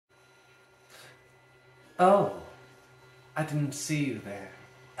Oh, I didn't see you there.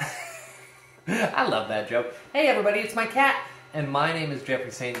 I love that joke. Hey everybody, it's my cat, and my name is Jeffrey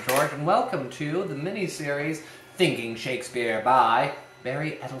St. George, and welcome to the mini-series Thinking Shakespeare by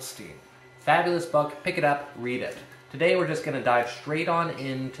Barry Edelstein. Fabulous book, pick it up, read it. Today we're just going to dive straight on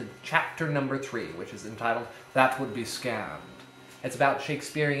into chapter number 3, which is entitled That Would Be Scanned. It's about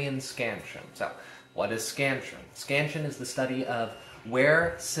Shakespearean scansion. So, what is scansion? Scansion is the study of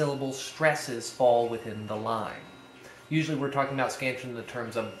where syllable stresses fall within the line. Usually we're talking about scansion in the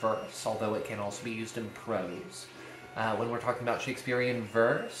terms of verse, although it can also be used in prose. When we're talking about Shakespearean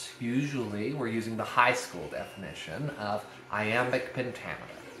verse, usually we're using the high school definition of iambic pentameter.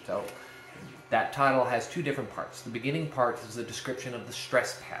 So that title has two different parts. The beginning part is a description of the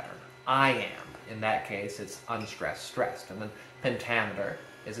stress pattern. Iamb, in that case, it's unstressed, stressed. And then pentameter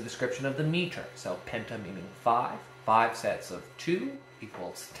is a description of the meter. So penta meaning 5 sets of 2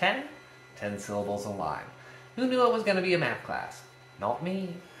 equals 10 syllables a line. Who knew it was going to be a math class? Not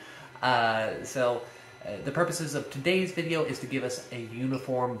me. The purposes of today's video is to give us a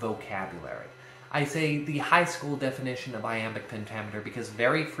uniform vocabulary. I say the high school definition of iambic pentameter because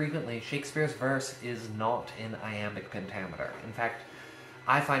very frequently Shakespeare's verse is not in iambic pentameter. In fact,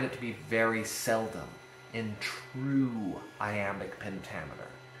 I find it to be very seldom in true iambic pentameter.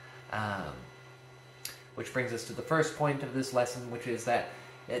 Which brings us to the first point of this lesson, which is that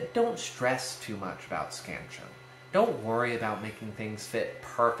don't stress too much about scansion. Don't worry about making things fit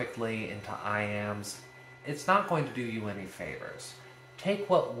perfectly into iambs. It's not going to do you any favors. Take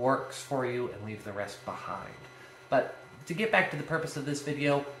what works for you and leave the rest behind. But to get back to the purpose of this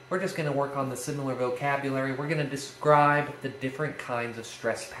video, we're just going to work on the similar vocabulary. We're going to describe the different kinds of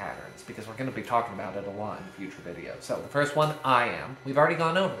stress patterns, because we're going to be talking about it a lot in future videos. So the first one, iamb. We've already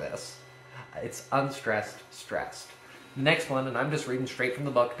gone over this. It's unstressed, stressed. The next one, and I'm just reading straight from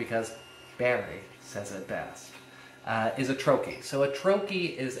the book because Barry says it best, is a trochee. So a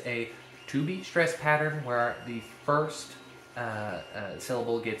trochee is a two-beat stress pattern where the first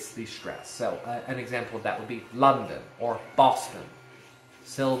syllable gets the stress. So an example of that would be London or Boston.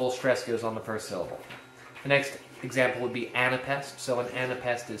 Syllable stress goes on the first syllable. The next example would be anapest. So an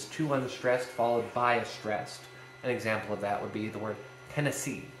anapest is two unstressed followed by a stressed. An example of that would be the word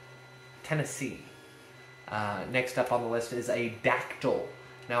Tennessee. Tennessee. Next up on the list is a dactyl.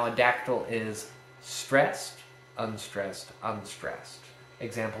 Now a dactyl is stressed, unstressed, unstressed.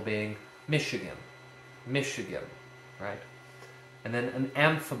 Example being Michigan. Michigan, right? And then an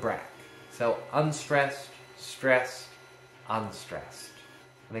amphibrach. So unstressed, stressed, unstressed.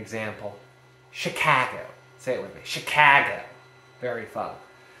 An example, Chicago. Say it with me, Chicago. Very fun.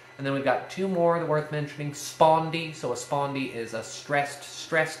 And then we've got two more worth mentioning. Spondy. So a spondy is a stressed,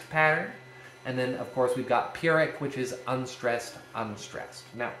 stressed pattern. And then, of course, we've got pyrrhic, which is unstressed, unstressed.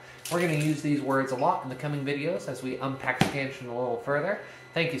 Now, we're going to use these words a lot in the coming videos as we unpack scansion a little further.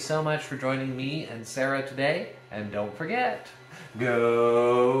 Thank you so much for joining me and Sarah today. And don't forget,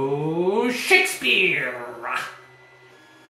 go Shakespeare!